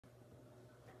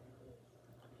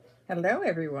Hello,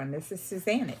 everyone. This is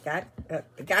Suzanne at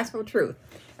the Gospel Truth.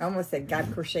 I almost said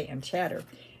God Crochet and Chatter.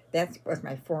 That was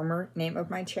my former name of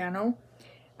my channel.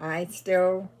 I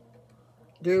still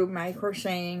do my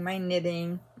crocheting, my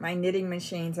knitting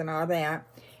machines and all that,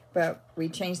 but we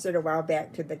changed it a while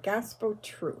back to the Gospel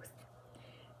Truth.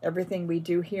 Everything we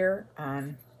do here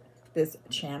on this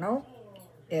channel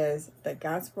is the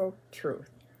Gospel Truth.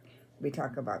 We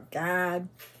talk about God,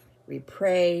 we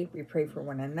pray for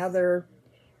one another.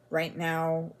 Right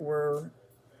now, we're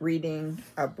reading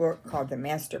a book called The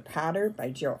Master Potter by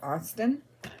Jill Austin.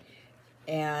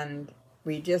 And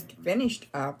we just finished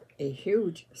up a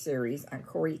huge series on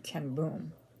Corrie ten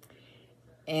Boom.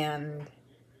 And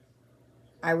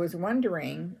I was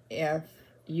wondering if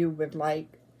you would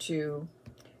like to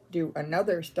do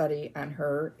another study on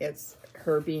her. It's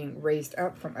her being raised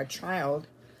up from a child.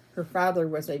 Her father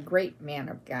was a great man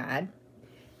of God.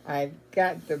 I've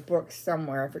got the book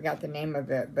somewhere. I forgot the name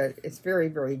of it, but it's very,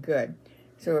 very good.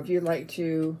 So if you'd like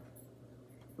to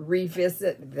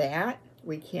revisit that,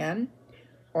 we can.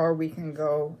 Or we can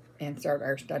go and start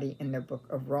our study in the book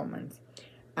of Romans.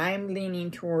 I'm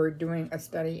leaning toward doing a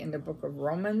study in the book of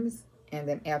Romans, and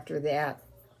then after that,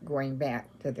 going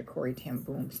back to the Corrie ten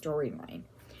Boom storyline.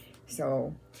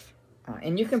 So,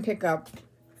 and you can pick up,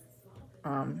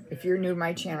 if you're new to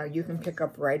my channel, you can pick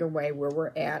up right away where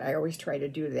we're at. I always try to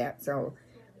do that, so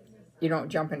you don't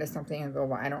jump into something and go,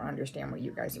 well, I don't understand what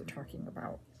you guys are talking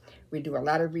about. We do a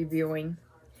lot of reviewing,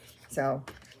 so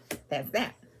that's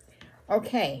that.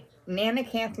 Okay, Nana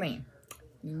Kathleen,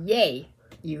 yay,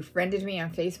 you friended me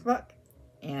on Facebook,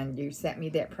 and you sent me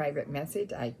that private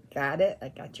message. I got it. I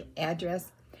got your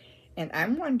address, and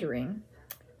I'm wondering,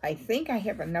 I think I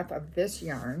have enough of this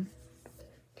yarn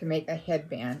to make a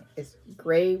headband. It's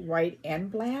gray, white,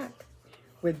 and black.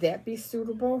 Would that be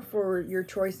suitable for your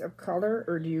choice of color,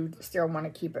 or do you still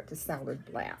want to keep it to solid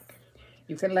black?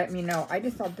 You can let me know. I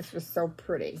just thought this was so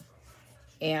pretty.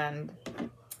 And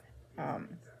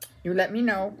you let me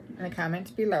know in the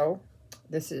comments below.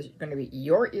 This is going to be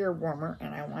your ear warmer,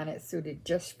 and I want it suited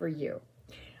just for you.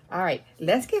 All right,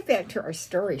 let's get back to our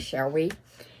story, shall we?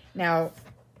 Now,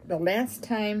 the last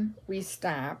time we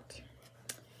stopped,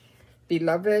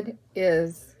 Beloved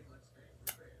is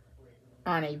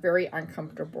on a very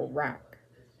uncomfortable rock,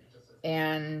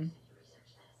 and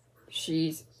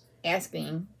she's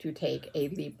asking to take a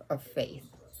leap of faith,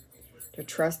 to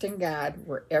trust in God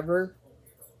wherever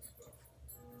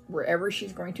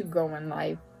she's going to go in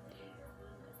life,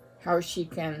 how she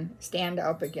can stand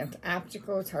up against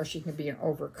obstacles, how she can be an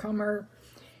overcomer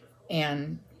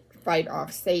and fight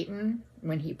off Satan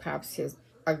when he pops his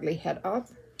ugly head up.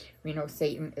 We know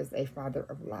Satan is a father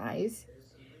of lies,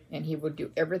 and he will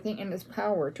do everything in his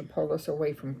power to pull us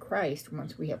away from Christ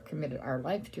once we have committed our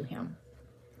life to him.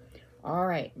 All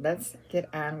right, let's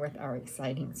get on with our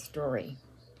exciting story.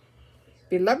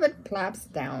 Beloved plops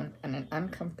down on an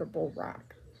uncomfortable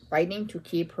rock, fighting to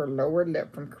keep her lower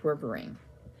lip from quivering.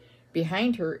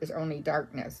 Behind her is only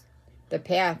darkness. The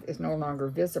path is no longer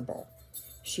visible.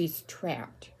 She's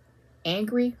trapped.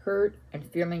 Angry, hurt, and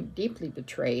feeling deeply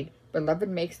betrayed, Beloved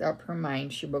makes up her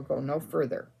mind she will go no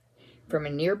further. From a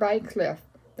nearby cliff,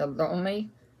 the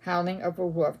lonely howling of a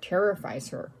wolf terrifies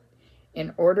her.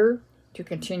 In order to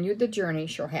continue the journey,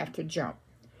 she'll have to jump.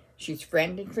 She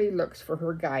frantically looks for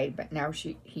her guide, but now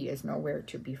he is nowhere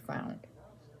to be found.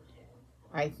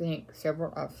 I think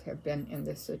several of us have been in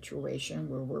this situation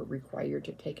where we're required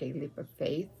to take a leap of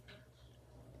faith,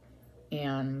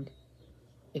 and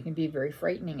it can be very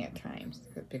frightening at times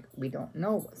because we don't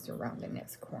know what's around the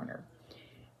next corner.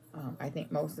 I think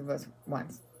most of us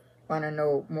want to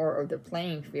know more of the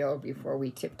playing field before we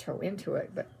tiptoe into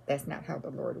it, but that's not how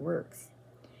the Lord works.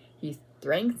 He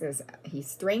strengthens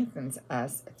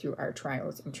us through our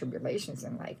trials and tribulations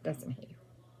in life, doesn't he?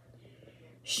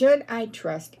 Should I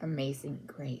trust amazing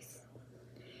grace?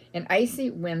 An icy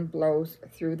wind blows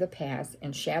through the pass,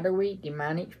 and shadowy,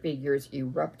 demonic figures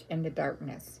erupt in the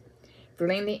darkness,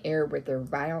 filling the air with their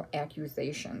vile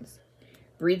accusations.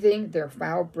 Breathing their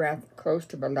foul breath close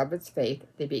to Beloved's faith,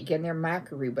 they begin their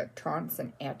mockery with taunts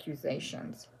and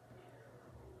accusations.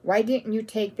 Why didn't you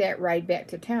take that ride back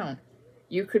to town?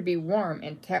 You could be warm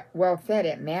and well-fed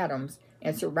at Madam's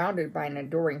and surrounded by an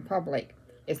adoring public.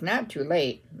 It's not too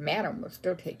late. Madam will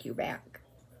still take you back.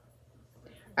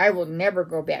 I will never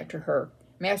go back to her.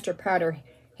 Master Potter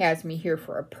has me here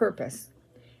for a purpose.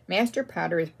 Master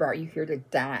Potter has brought you here to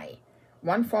die.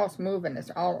 One false move and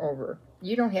it's all over.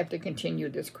 You don't have to continue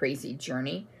this crazy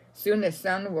journey. Soon the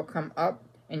sun will come up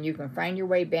and you can find your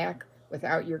way back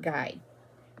without your guide.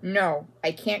 No,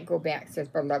 I can't go back, says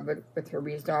Beloved with her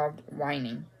resolve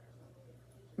waning.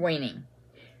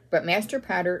 But Master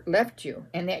Potter left you,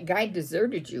 and that guide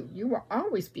deserted you. You will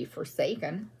always be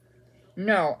forsaken.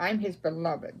 No, I'm his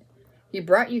beloved. He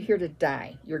brought you here to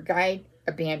die. Your guide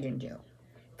abandoned you.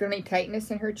 Feeling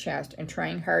tightness in her chest and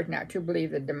trying hard not to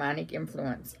believe the demonic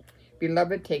influence,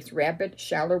 Beloved takes rapid,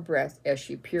 shallow breaths as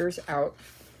she peers out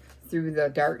through the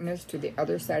darkness to the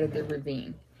other side of the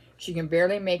ravine. She can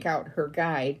barely make out her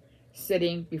guide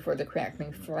sitting before the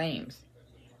crackling flames.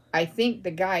 I think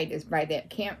the guide is by that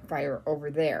campfire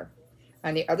over there.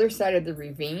 On the other side of the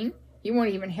ravine? He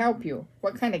won't even help you.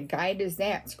 What kind of guide is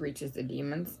that? Screeches the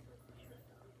demons.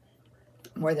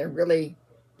 Well, they're really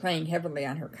playing heavily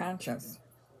on her conscience.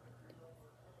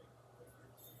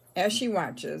 As she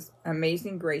watches,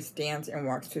 Amazing Grace stands and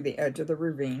walks to the edge of the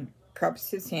ravine,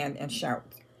 cups his hand, and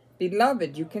shouts,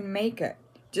 Beloved, you can make it.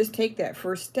 Just take that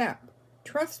first step.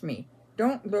 Trust me.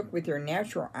 Don't look with your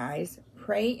natural eyes.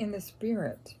 Pray in the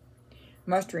Spirit.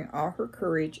 Mustering all her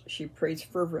courage, she prays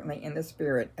fervently in the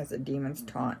Spirit as the demons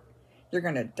taunt. You're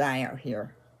going to die out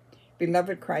here.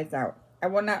 Beloved cries out, I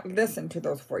will not listen to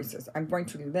those voices. I'm going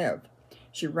to live.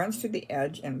 She runs to the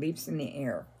edge and leaps in the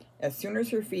air. As soon as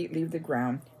her feet leave the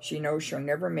ground, she knows she'll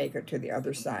never make it to the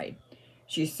other side.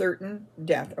 She's certain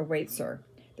death awaits her.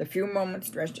 The few moments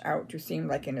stretch out to seem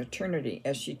like an eternity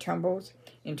as she tumbles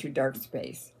into dark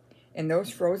space. In those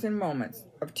frozen moments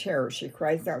of terror, she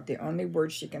cries out the only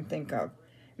words she can think of,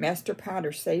 Master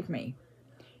Potter, save me.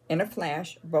 In a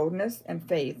flash, boldness and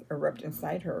faith erupt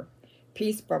inside her.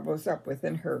 Peace bubbles up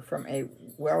within her from a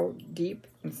well deep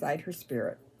inside her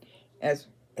spirit, as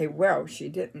a well she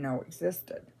didn't know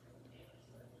existed.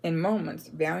 In moments,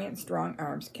 valiant, strong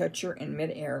arms catch her in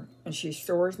midair, and she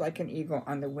soars like an eagle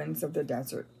on the winds of the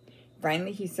desert.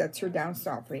 Finally, he sets her down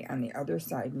softly on the other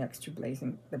side next to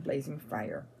the blazing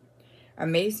fire.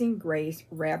 Amazing Grace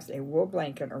wraps a wool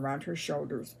blanket around her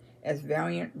shoulders as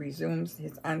Valiant resumes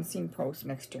his unseen post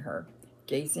next to her,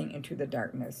 gazing into the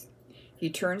darkness.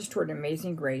 He turns toward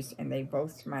Amazing Grace, and they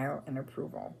both smile in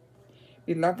approval.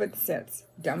 Beloved sits,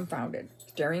 dumbfounded,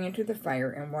 staring into the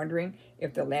fire and wondering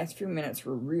if the last few minutes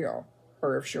were real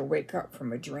or if she'll wake up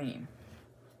from a dream.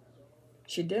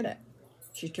 She did it.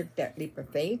 She took that leap of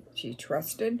faith. She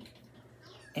trusted.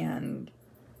 And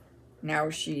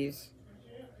now she's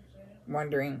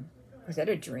wondering, was that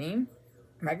a dream?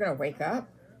 Am I going to wake up?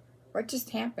 What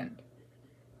just happened?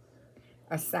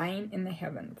 A sign in the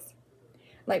heavens.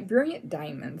 Like brilliant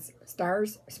diamonds,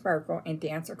 stars sparkle and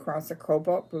dance across a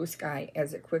cobalt blue sky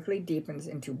as it quickly deepens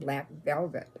into black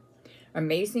velvet.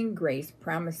 Amazing Grace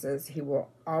promises he will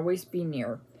always be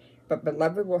near, but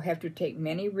Beloved will have to take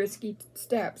many risky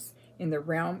steps in the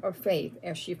realm of faith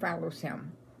as she follows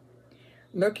him.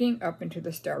 Looking up into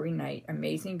the starry night,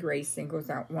 Amazing Grace singles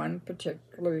out one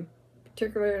particularly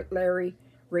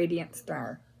radiant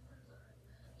star.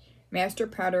 Master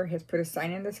Potter has put a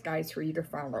sign in the skies for you to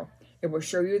follow. It will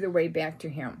show you the way back to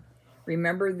him.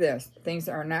 Remember this, things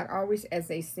are not always as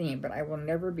they seem, but I will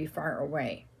never be far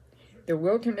away. The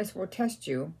wilderness will test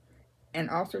you and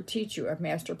also teach you of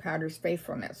Master Potter's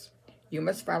faithfulness. You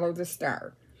must follow the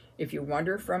star. If you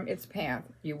wander from its path,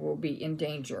 you will be in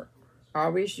danger.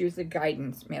 Always use the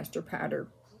guidance Master Potter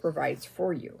provides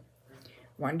for you.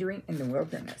 Wandering in the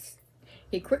wilderness.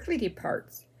 He quickly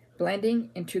departs, blending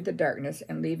into the darkness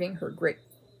and leaving her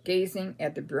gazing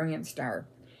at the brilliant star.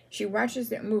 She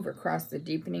watches it move across the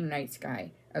deepening night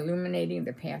sky, illuminating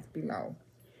the path below.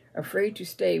 Afraid to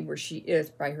stay where she is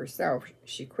by herself,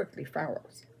 she quickly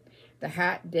follows. The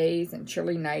hot days and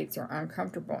chilly nights are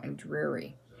uncomfortable and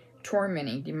dreary.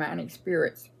 Tormenting demonic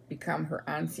spirits become her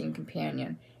unseen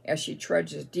companion as she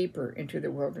trudges deeper into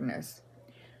the wilderness.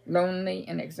 Lonely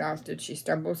and exhausted, she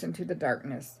stumbles into the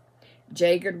darkness.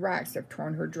 Jagged rocks have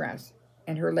torn her dress,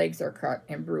 and her legs are cut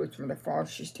and bruised from the fall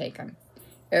she's taken.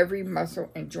 Every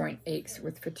muscle and joint aches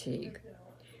with fatigue.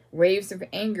 Waves of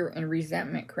anger and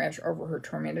resentment crash over her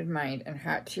tormented mind, and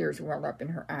hot tears well up in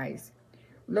her eyes.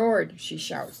 Lord, she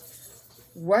shouts,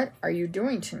 what are you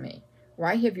doing to me?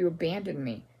 Why have you abandoned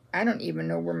me? I don't even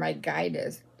know where my guide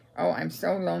is. Oh, I'm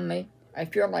so lonely. I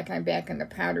feel like I'm back in the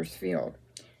Potter's field.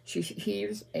 She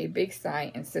heaves a big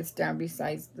sigh and sits down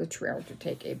beside the trail to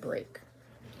take a break.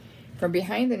 From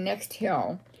behind the next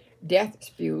hill, Death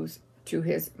spews to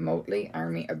his motley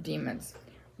army of demons.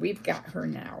 We've got her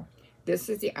now. This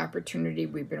is the opportunity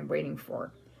we've been waiting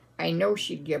for. I know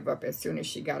she'd give up as soon as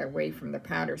she got away from the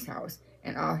Potter's house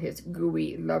and all his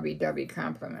gooey, lovey-dovey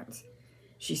compliments.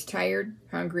 She's tired,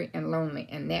 hungry, and lonely,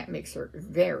 and that makes her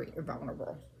very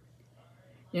vulnerable.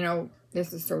 You know,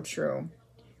 this is so true.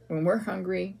 When we're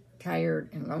hungry, tired,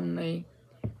 and lonely,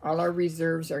 all our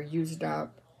reserves are used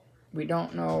up. We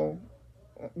don't know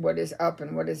what is up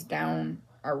and what is down.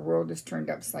 Our world is turned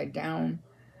upside down.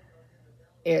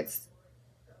 It's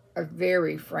a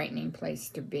very frightening place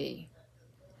to be.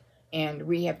 And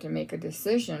we have to make a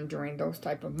decision during those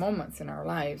type of moments in our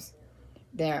lives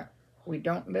that we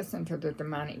don't listen to the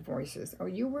demonic voices. Oh,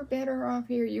 you were better off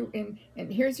here. And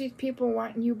here's these people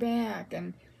wanting you back.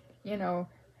 And, you know,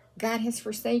 God has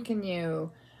forsaken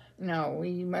you. No,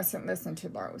 we mustn't listen to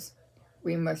those.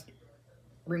 We must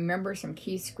remember some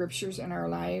key scriptures in our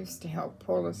lives to help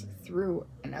pull us through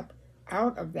and up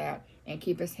out of that and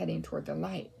keep us heading toward the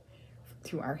light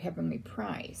to our heavenly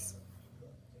prize.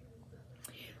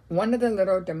 One of the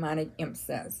little demonic imps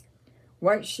says,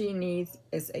 what she needs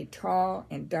is tall,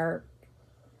 dark,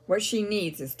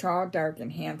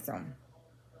 and handsome.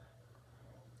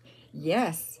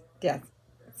 Yes,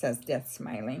 says Death,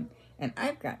 smiling, and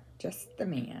I've got just the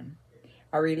man.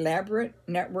 Our elaborate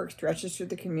network stretches through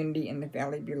the community in the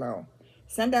valley below.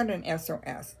 Send out an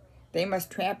SOS. They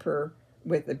must trap her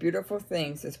with the beautiful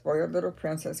things the spoiled little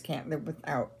princess can't live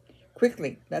without.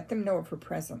 Quickly, let them know of her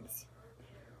presence.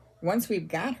 Once we've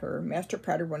got her, Master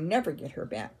Prater will never get her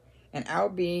back, and I'll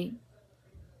be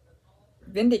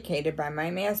vindicated by my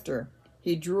master.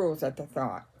 He drools at the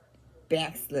thought.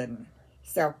 Backslidden,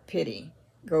 self-pity,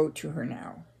 go to her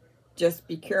now. Just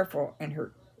be careful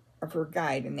of her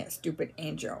guide and that stupid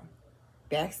angel.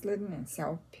 Backslidden and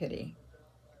self-pity,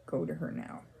 go to her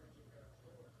now.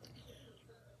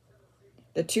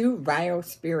 The two vile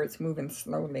spirits move in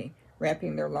slowly,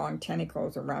 wrapping their long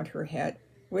tentacles around her head,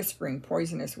 whispering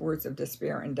poisonous words of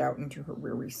despair and doubt into her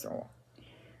weary soul.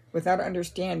 Without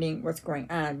understanding what's going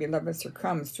on, Beloved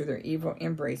succumbs to their evil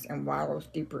embrace and wallows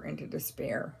deeper into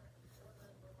despair.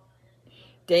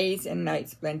 Days and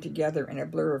nights blend together in a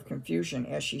blur of confusion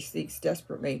as she seeks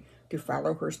desperately to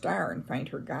follow her star and find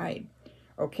her guide.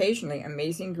 Occasionally,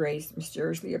 Amazing Grace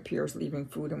mysteriously appears, leaving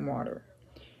food and water.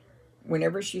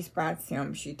 Whenever she spots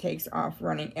him, she takes off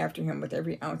running after him with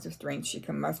every ounce of strength she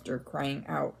can muster, crying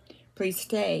out, "Please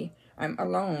stay. I'm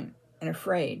alone and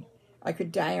afraid. I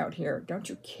could die out here. Don't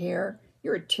you care?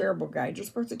 You're a terrible guide. You're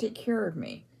supposed to take care of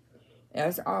me."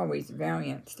 As always,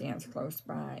 Valiant stands close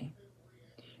by.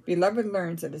 Beloved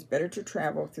learns that it's better to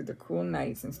travel through the cool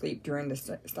nights and sleep during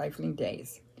the stifling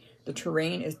days. The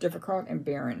terrain is difficult and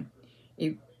barren.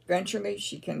 Eventually,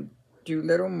 she can do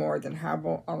little more than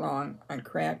hobble along on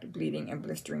cracked, bleeding, and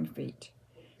blistering feet.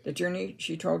 The journey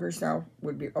she told herself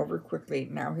would be over quickly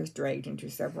now has dragged into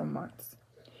several months.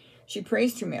 She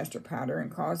prays to Master Prater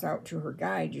and calls out to her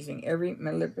guide using every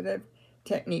manipulative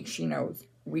technique she knows,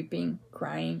 weeping,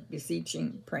 crying,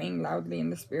 beseeching, praying loudly in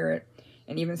the spirit,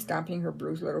 and even stomping her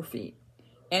bruised little feet.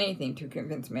 Anything to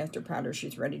convince Master Prater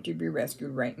she's ready to be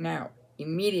rescued right now,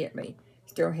 immediately.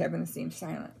 Still, heaven seems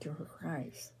silent to her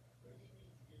cries.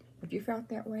 Have you felt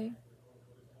that way?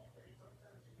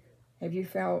 Have you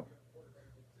felt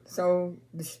so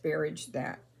disparaged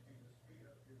that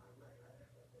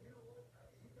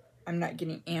I'm not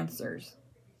getting answers?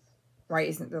 Why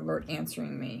isn't the Lord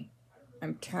answering me?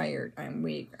 I'm tired, I'm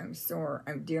weak, I'm sore,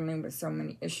 I'm dealing with so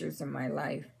many issues in my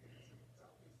life.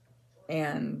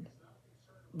 And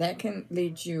that can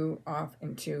lead you off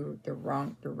into the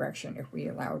wrong direction if we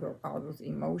allow all those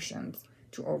emotions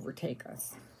to overtake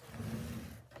us.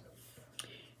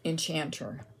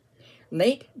 Enchanter.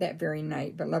 Late that very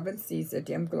night, Beloved sees the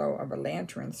dim glow of a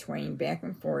lantern swaying back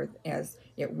and forth as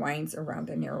it winds around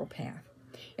the narrow path.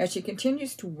 As she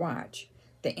continues to watch,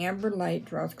 the amber light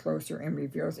draws closer and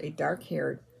reveals a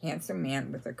dark-haired, handsome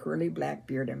man with a curly black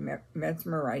beard and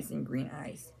mesmerizing green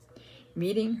eyes.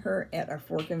 Meeting her at a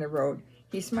fork in the road,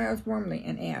 he smiles warmly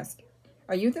and asks,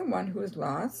 "Are you the one who is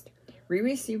lost? We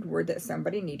received word that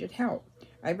somebody needed help.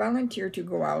 I volunteered to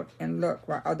go out and look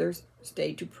while others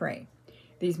stay to pray.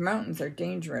 These mountains are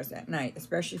dangerous at night,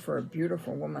 especially for a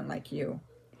beautiful woman like you."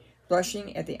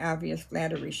 Blushing at the obvious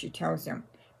flattery, she tells him,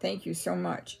 "Thank you so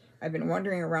much. I've been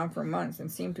wandering around for months and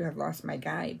seem to have lost my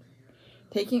guide."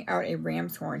 Taking out a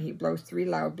ram's horn, he blows 3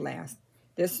 loud blasts.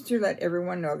 "This is to let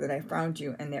everyone know that I found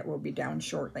you and that we'll be down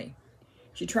shortly."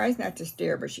 She tries not to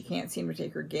stare, but she can't seem to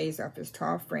take her gaze off his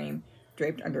tall frame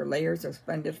draped under layers of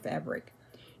splendid fabric.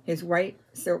 His white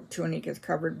silk tunic is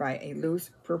covered by a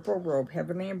loose purple robe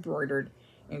heavily embroidered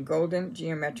in golden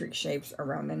geometric shapes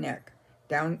around the neck,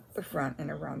 down the front,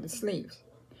 and around the sleeves.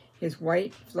 His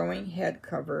white flowing head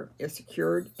cover is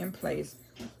secured in place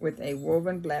with a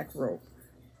woven black rope,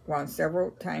 wound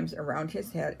several times around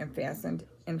his head and fastened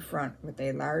in front with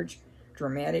a large,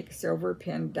 dramatic silver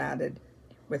pin dotted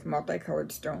with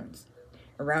multicolored stones.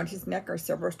 Around his neck are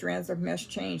several strands of mesh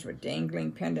chains with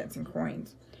dangling pendants and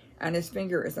coins. On his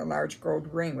finger is a large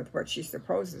gold ring with what she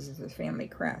supposes is his family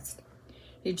crest.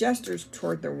 He gestures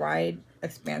toward the wide,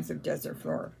 expansive desert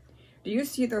floor. "Do you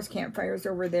see those campfires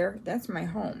over there? That's my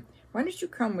home. "Why don't you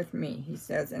come with me?" he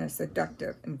says in a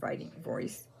seductive, inviting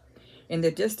voice. In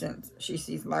the distance, she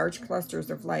sees large clusters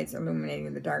of lights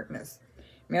illuminating the darkness.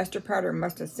 Master Potter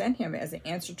must have sent him as an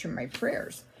answer to my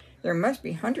prayers. There must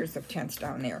be hundreds of tents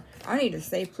down there. I need a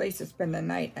safe place to spend the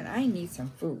night, and I need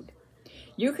some food.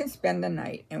 You can spend the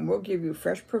night, and we'll give you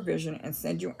fresh provision and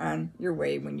send you on your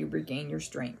way when you regain your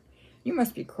strength. You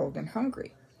must be cold and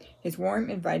hungry. His warm,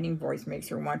 inviting voice makes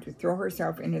her want to throw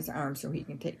herself in his arms so he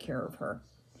can take care of her.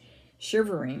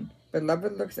 Shivering,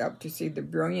 Beloved looks up to see the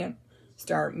brilliant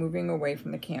star moving away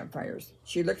from the campfires.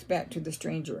 She looks back to the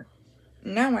stranger.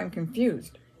 Now I'm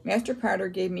confused. Master Potter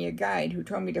gave me a guide who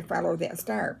told me to follow that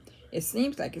star. It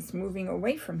seems like it's moving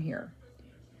away from here.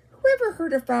 Who ever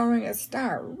heard of following a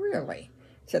star, really?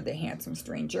 Said the handsome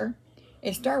stranger.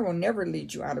 A star will never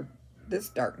lead you out of this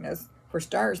darkness, for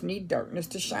stars need darkness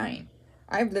to shine.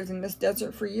 I've lived in this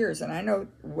desert for years, and I know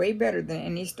way better than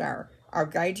any star. I'll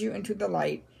guide you into the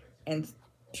light and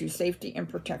to safety and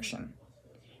protection.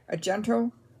 A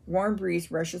gentle, warm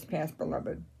breeze rushes past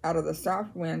Beloved. Out of the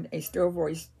soft wind, a still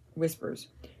voice whispers,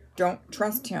 Don't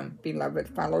trust him, Beloved,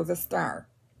 follow the star.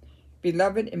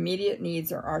 Beloved, immediate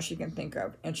needs are all she can think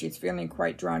of, and she's feeling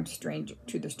quite drawn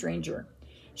to the stranger.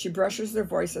 She brushes the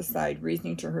voice aside,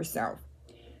 reasoning to herself,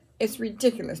 It's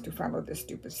ridiculous to follow this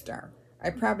stupid star. I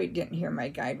probably didn't hear my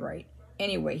guide right.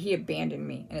 Anyway, he abandoned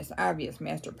me, and it's obvious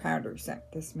Master Potter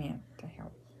sent this man to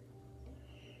help.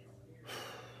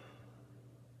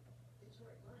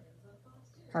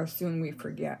 How soon we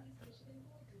forget.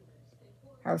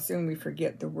 How soon we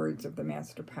forget the words of the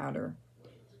Master Potter,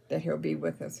 that he'll be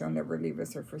with us, he'll never leave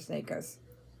us or forsake us.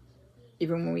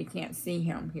 Even when we can't see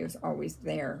him, he is always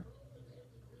there.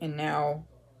 And now,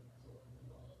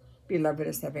 Beloved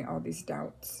is having all these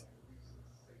doubts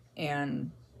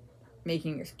and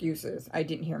making excuses. I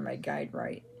didn't hear my guide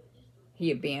right. He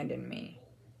abandoned me.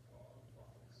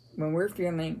 When we're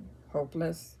feeling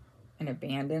hopeless and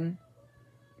abandoned,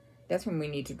 that's when we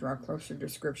need to draw closer to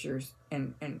scriptures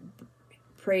and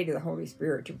pray to the Holy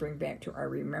Spirit to bring back to our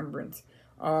remembrance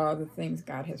all the things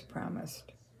God has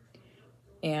promised.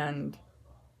 And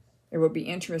it will be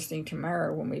interesting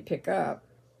tomorrow when we pick up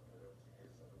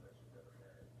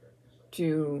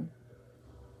to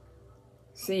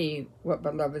see what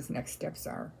Beloved's next steps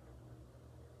are.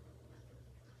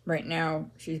 Right now,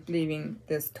 she's believing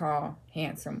this tall,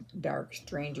 handsome, dark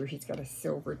stranger. He's got a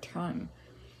silver tongue.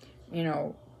 You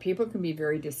know, people can be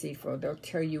very deceitful. They'll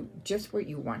tell you just what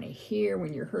you want to hear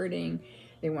when you're hurting.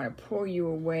 They want to pull you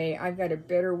away. I've got a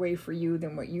better way for you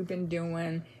than what you've been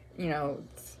doing. You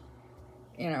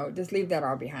know, just leave that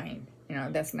all behind. You know,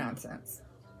 that's nonsense.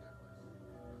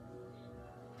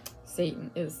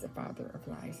 Satan is the father of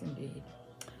lies indeed.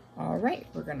 All right,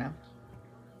 we're going to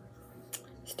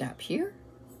stop here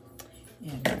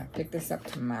and pick this up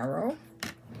tomorrow.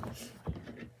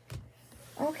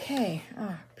 Okay,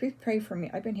 please pray for me.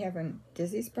 I've been having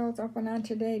dizzy spells off and on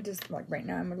today. Just like right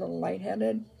now, I'm a little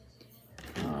lightheaded.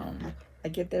 I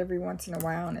get that every once in a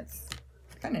while, and it's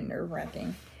kind of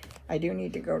nerve-wracking. I do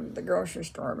need to go to the grocery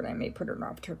store, but I may put it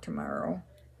off till tomorrow.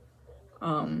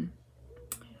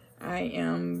 I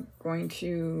am going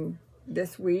to,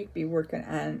 this week, be working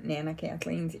on Nana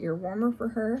Kathleen's ear warmer for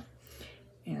her.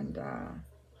 And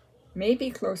maybe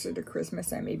closer to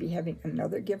Christmas, I may be having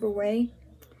another giveaway.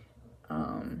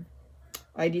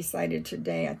 I decided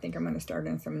today, I think I'm going to start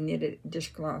on some knitted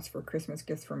dishcloths for Christmas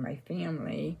gifts for my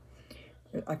family.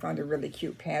 I found a really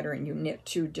cute pattern. You knit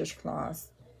 2 dishcloths.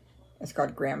 It's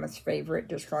called Grandma's Favorite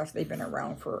dishcloths. They've been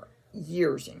around for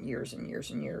years and years and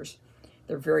years and years.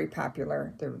 They're very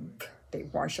popular. They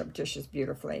wash up dishes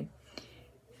beautifully.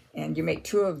 And you make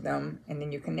 2 of them, and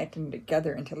then you connect them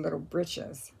together into little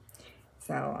breeches.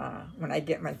 So when I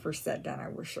get my first set done, I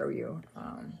will show you.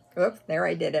 Oops, there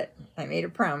I did it. I made a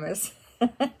promise.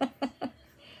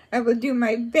 I will do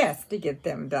my best to get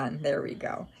them done. There we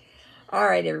go. All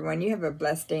right, everyone. You have a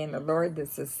blessed day in the Lord.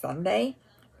 This is Sunday,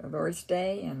 the Lord's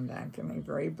Day, and I'm feeling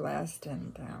very blessed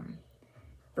and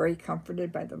very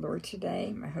comforted by the Lord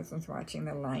today. My husband's watching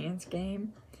the Lions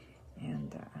game,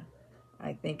 and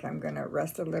I think I'm going to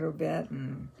rest a little bit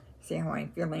and see how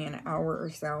I'm feeling in an hour or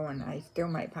so, and I still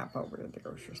might pop over to the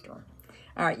grocery store.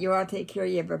 All right, you all take care.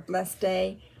 You have a blessed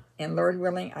day, and Lord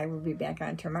willing, I will be back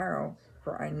on tomorrow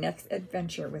for our next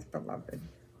adventure with Beloved.